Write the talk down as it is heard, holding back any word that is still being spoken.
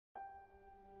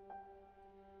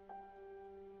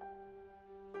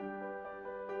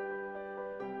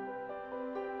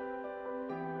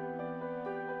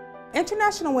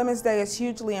International Women's Day is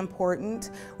hugely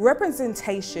important.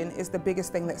 Representation is the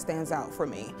biggest thing that stands out for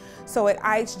me. So at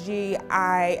IHG,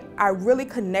 I really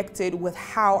connected with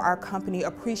how our company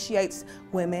appreciates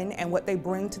women and what they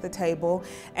bring to the table,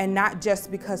 and not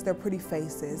just because they're pretty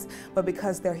faces, but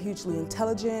because they're hugely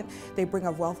intelligent, they bring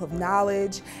a wealth of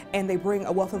knowledge, and they bring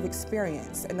a wealth of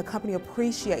experience, and the company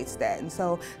appreciates that. And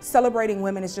so celebrating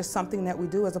women is just something that we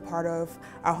do as a part of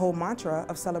our whole mantra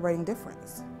of celebrating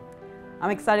difference. I'm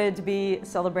excited to be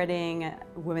celebrating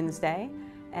Women's Day,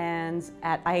 and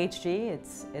at IHG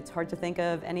it's hard to think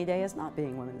of any day as not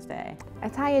being Women's Day.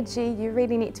 At IHG you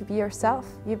really need to be yourself.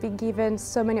 You've been given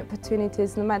so many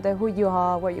opportunities no matter who you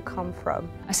are, where you come from.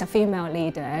 As a female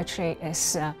leader, actually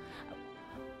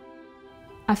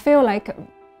I feel like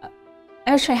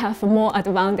actually have more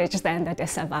advantage than the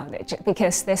disadvantage,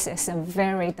 because this is a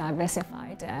very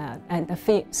diversified and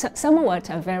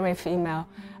somewhat a very female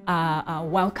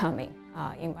welcoming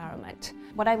environment.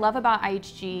 What I love about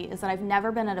IHG is that I've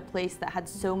never been at a place that had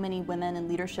so many women in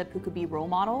leadership who could be role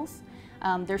models.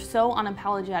 They're so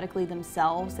unapologetically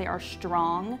themselves, they are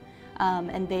strong,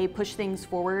 and they push things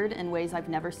forward in ways I've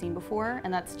never seen before,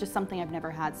 and that's just something I've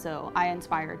never had, so I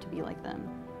aspire to be like them.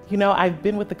 You know, I've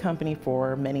been with the company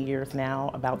for many years now,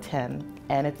 about 10,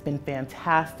 and it's been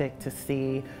fantastic to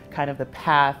see kind of the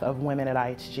path of women at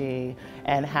IHG,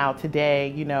 and how today,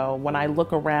 you know, when I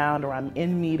look around or I'm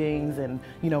in meetings and,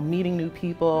 you know, meeting new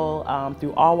people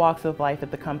through all walks of life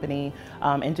at the company,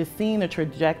 and just seeing the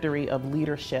trajectory of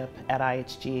leadership at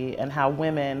IHG and how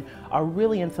women are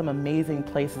really in some amazing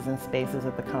places and spaces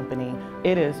at the company,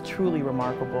 it is truly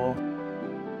remarkable.